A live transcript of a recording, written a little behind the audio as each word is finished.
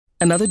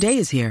Another day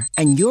is here,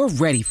 and you're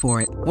ready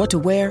for it. What to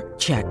wear?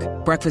 Check.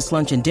 Breakfast,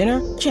 lunch, and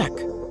dinner? Check.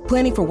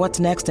 Planning for what's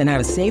next and how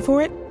to save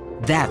for it?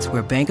 That's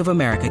where Bank of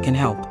America can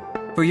help.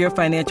 For your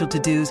financial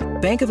to-dos,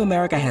 Bank of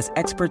America has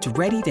experts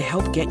ready to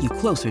help get you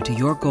closer to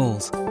your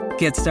goals.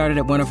 Get started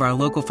at one of our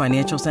local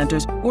financial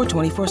centers or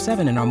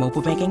 24/7 in our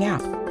mobile banking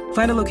app.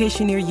 Find a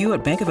location near you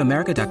at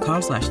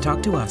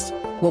bankofamerica.com/talktous.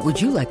 What would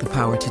you like the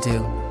power to do?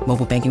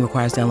 Mobile banking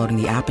requires downloading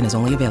the app and is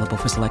only available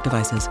for select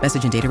devices.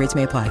 Message and data rates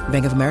may apply.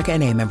 Bank of America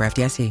NA, member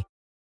FDIC.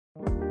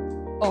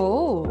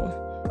 Oh,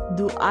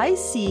 do I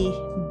see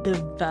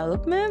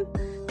development?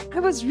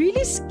 I was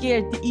really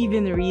scared to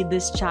even read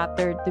this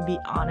chapter, to be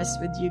honest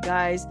with you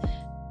guys.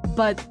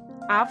 But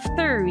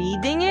after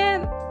reading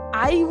it,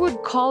 I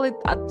would call it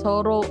a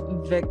total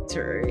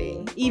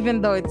victory, even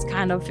though it's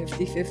kind of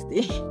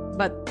 50-50.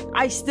 But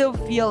I still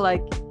feel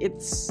like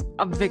it's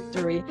a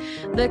victory.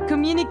 The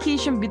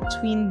communication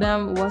between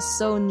them was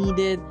so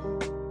needed.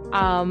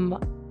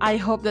 I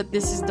hope that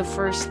this is the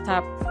first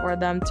step for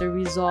them to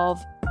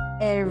resolve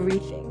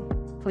everything.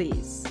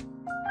 Please.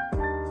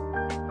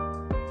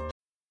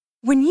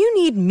 When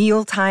you need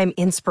mealtime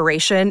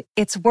inspiration,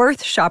 it's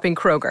worth shopping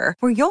Kroger,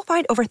 where you'll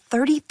find over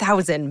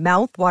 30,000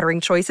 mouth-watering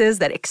choices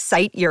that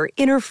excite your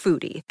inner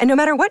foodie. And no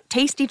matter what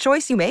tasty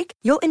choice you make,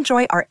 you'll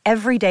enjoy our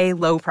everyday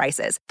low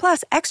prices,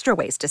 plus extra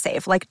ways to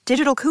save, like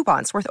digital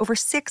coupons worth over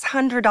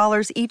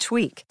 $600 each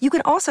week. You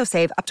can also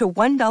save up to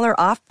 $1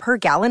 off per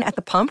gallon at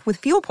the pump with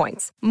fuel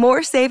points.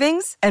 More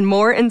savings and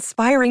more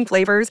inspiring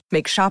flavors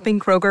make shopping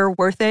Kroger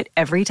worth it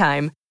every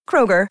time.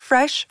 Kroger,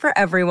 fresh for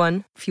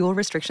everyone. Fuel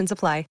restrictions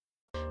apply.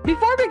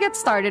 Before we get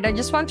started, I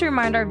just want to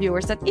remind our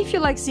viewers that if you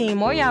like seeing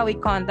more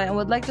yaoi content and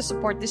would like to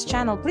support this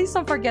channel, please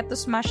don't forget to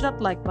smash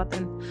that like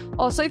button.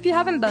 Also, if you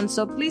haven't done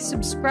so, please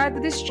subscribe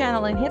to this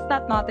channel and hit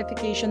that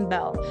notification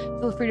bell.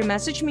 Feel free to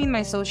message me in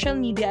my social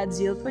media at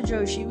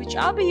Zilpajoshi, which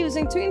I'll be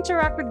using to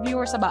interact with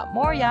viewers about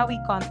more yaoi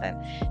content.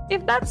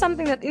 If that's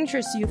something that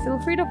interests you, feel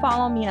free to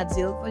follow me at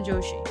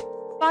Zilpajoshi.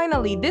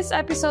 Finally, this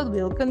episode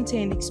will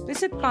contain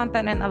explicit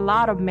content and a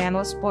lot of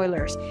manhwa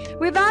spoilers.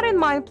 With that in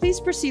mind, please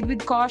proceed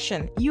with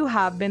caution. You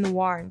have been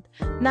warned.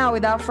 Now,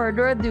 without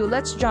further ado,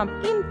 let's jump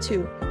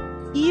into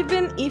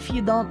Even If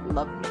You Don't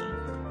Love Me.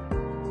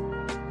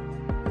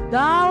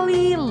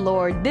 Golly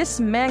Lord, this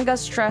manga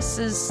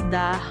stresses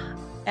the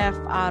F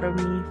out of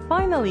me.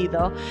 Finally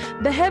though,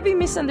 the heavy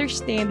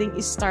misunderstanding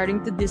is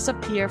starting to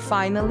disappear.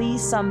 Finally,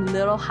 some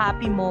little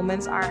happy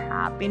moments are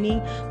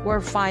happening.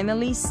 We're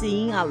finally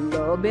seeing a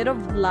little bit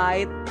of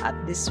light at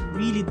this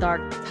really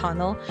dark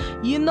tunnel.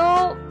 You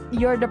know,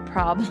 you're the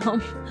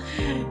problem.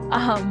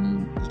 I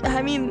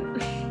mean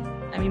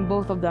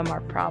both of them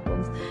are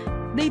problems.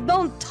 They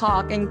don't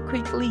talk and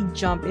quickly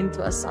jump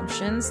into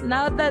assumptions.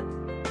 Now that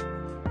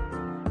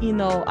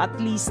at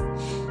least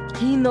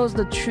he knows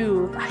the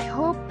truth, I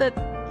hope that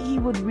he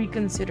would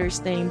reconsider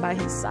staying by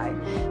his side,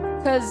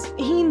 because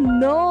he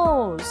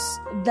knows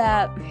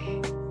that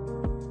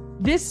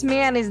this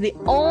man is the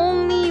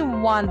only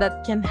one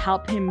that can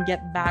help him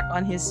get back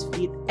on his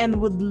feet and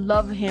would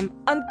love him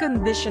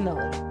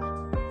unconditionally.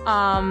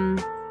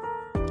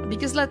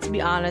 Because let's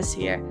be honest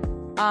here,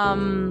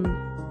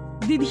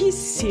 did he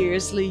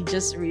seriously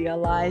just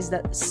realize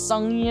that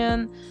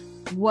Sungyeon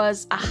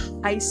was a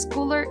high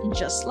schooler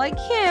just like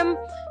him?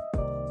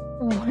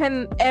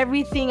 When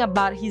everything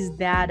about his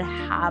dad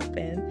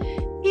happened,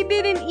 he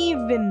didn't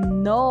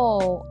even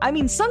know. I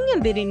mean,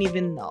 Sungyeon didn't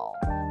even know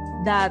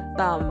that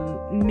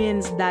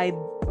Min's dad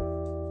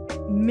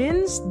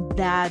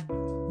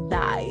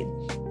died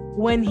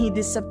when he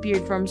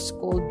disappeared from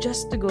school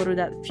just to go to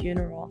that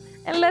funeral.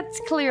 And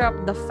let's clear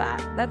up the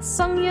fact that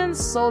Sungyeon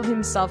sold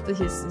himself to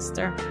his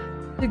sister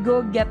to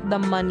go get the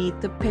money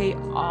to pay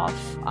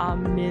off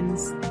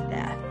Min's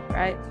death,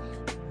 right?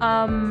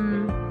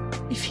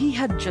 If he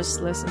had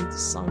just listened to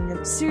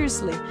Sungyeon,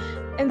 seriously,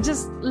 and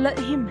just let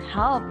him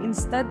help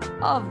instead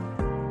of...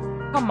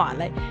 Come on,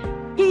 like,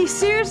 he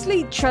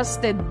seriously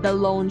trusted the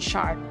loan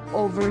shark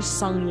over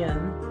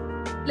Sungyeon.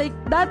 Like,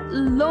 that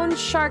loan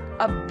shark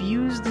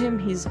abused him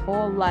his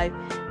whole life.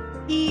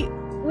 He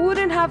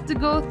wouldn't have to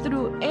go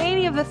through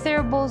any of the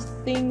terrible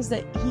things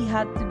that he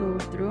had to go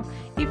through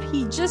if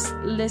he just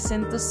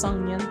listened to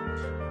Sungyeon.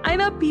 I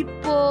know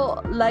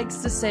people likes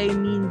to say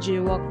Min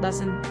Jae-wook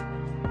doesn't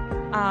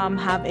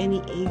have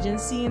any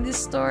agency in this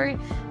story,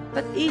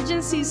 but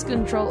agency is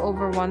control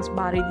over one's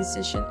body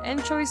decision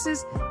and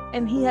choices,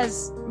 and he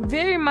has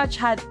very much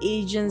had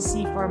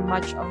agency for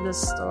much of the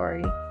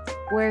story,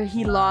 where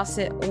he lost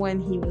it when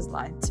he was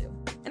lied to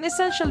and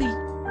essentially,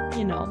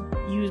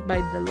 used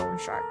by the loan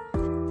shark.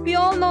 We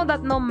all know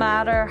that no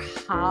matter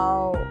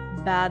how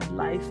bad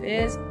life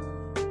is,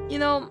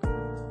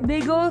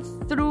 they go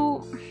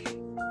through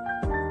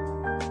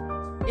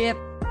it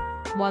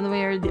one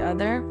way or the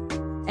other.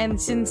 And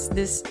since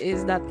this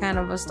is that kind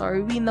of a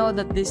story, we know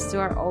that these two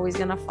are always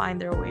gonna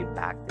find their way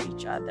back to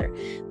each other.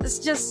 That's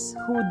just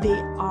who they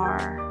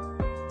are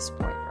at this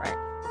point, right?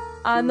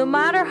 No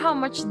matter how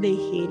much they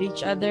hate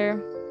each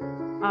other,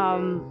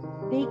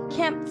 they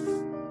can't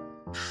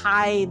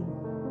hide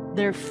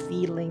their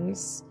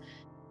feelings.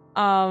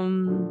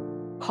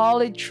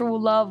 call it true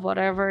love,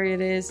 whatever it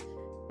is.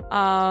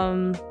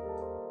 Yeah,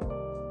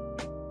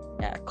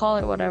 call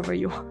it whatever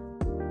you want.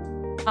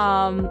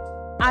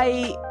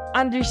 I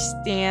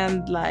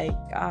understand like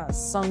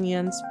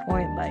Sungyeon's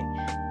point, like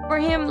for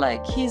him,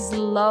 like his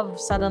love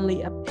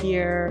suddenly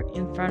appear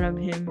in front of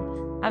him,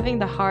 having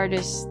the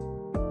hardest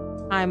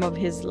time of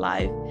his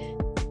life,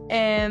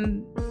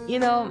 and you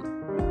know,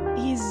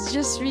 he's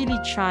just really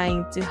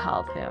trying to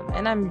help him,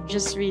 and I'm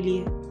just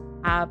really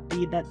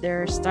happy that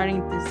they're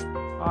starting to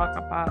talk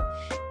about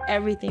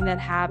everything that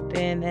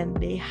happened, and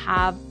they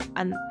have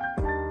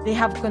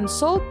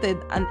consulted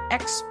an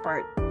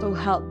expert to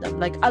help them,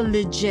 like a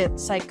legit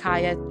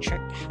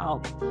psychiatric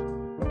help.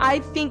 I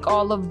think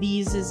all of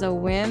these is a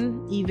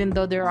win, even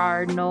though there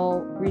are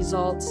no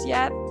results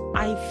yet.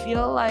 I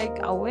feel like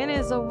a win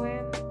is a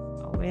win.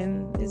 A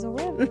win is a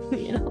win,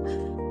 you know.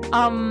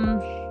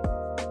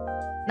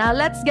 Now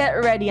let's get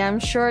ready. I'm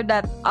sure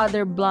that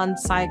other blonde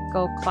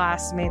psycho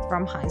classmate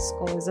from high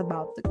school is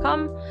about to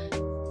come,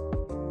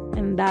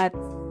 and that's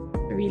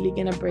really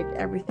gonna break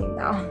everything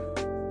down.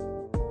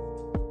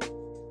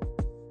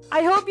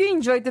 I hope you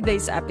enjoyed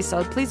today's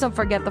episode. Please don't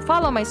forget to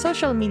follow my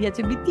social media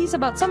to be teased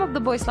about some of the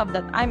boys' love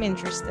that I'm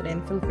interested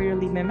in. Feel free to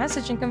leave me a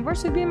message and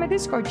converse with me in my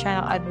Discord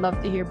channel. I'd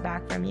love to hear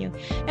back from you.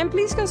 And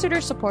please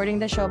consider supporting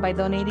the show by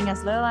donating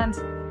as little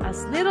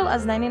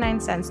as 99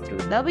 cents through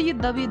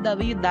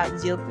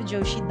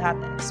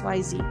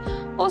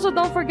www.zilfujoshi.xyz. Also,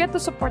 don't forget to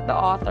support the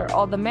author.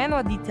 All the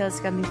manhwa details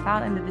can be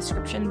found in the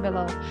description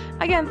below.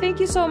 Again, thank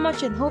you so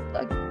much, and hope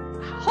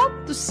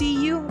to see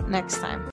you next time.